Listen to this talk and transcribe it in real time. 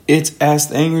It's Ask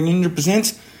the Angry Ninja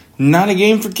presents Not a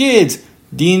Game for Kids,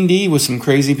 D&D with some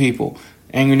crazy people.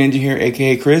 Angry Ninja here,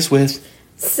 aka Chris, with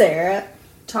Sarah,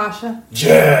 Tasha,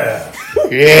 Jeff,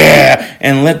 yeah,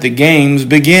 and let the games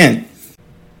begin.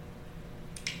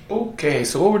 Okay,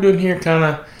 so what we're doing here, kind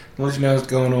of let you know what's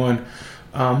going on.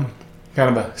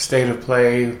 Kind of a state of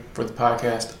play for the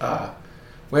podcast.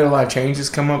 We had a lot of changes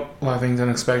come up, a lot of things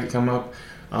unexpected come up.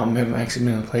 Haven't actually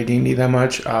been able to play D&D that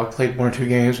much. I played 1 or 2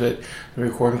 games, but the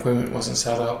recording equipment wasn't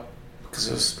set up because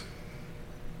it was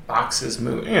boxes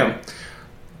moving.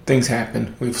 Things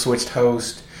happen. We've switched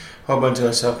host, a whole bunch of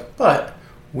other stuff, but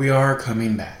we are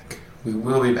coming back. We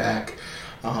will be back.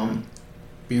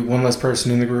 Be one less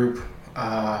person in the group.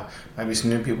 Might be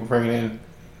some new people bringing in,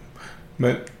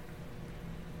 but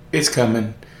it's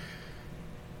coming.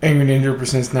 Angry Ninja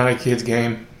presents Not a Kids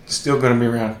Game. Still going to be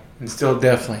around. And still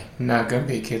definitely not going to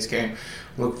be a kids game.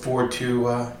 Look forward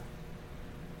to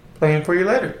playing for you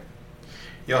later.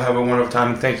 Y'all have a wonderful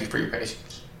time, and thank you for your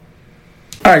patience.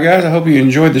 Alright guys, I hope you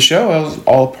enjoyed the show. It was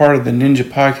all part of the Ninja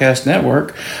Podcast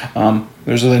Network.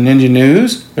 There's the Ninja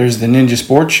News, there's the Ninja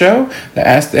Sports Show, the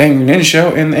Ask the Angry Ninja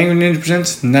Show, and the Angry Ninja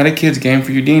presents Not a Kids Game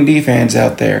for you D&D fans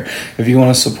out there. If you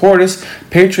want to support us,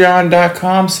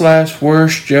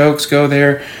 patreon.com/worstjokes. Go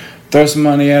there. Throw some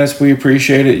money at us. We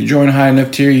appreciate it. You join a high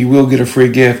enough tier, you will get a free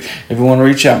gift. If you want to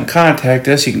reach out and contact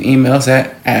us, you can email us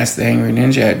at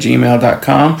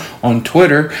asktheangryninja@gmail.com, on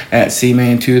Twitter at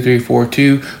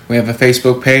cman2342. We have a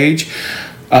Facebook page.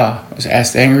 It's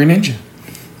Ask the Angry Ninja.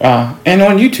 And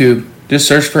on YouTube, just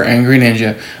search for Angry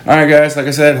Ninja. Alright guys, like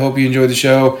I said, hope you enjoyed the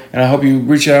show, and I hope you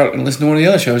reach out and listen to one of the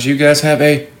other shows. You guys have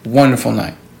a wonderful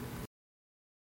night.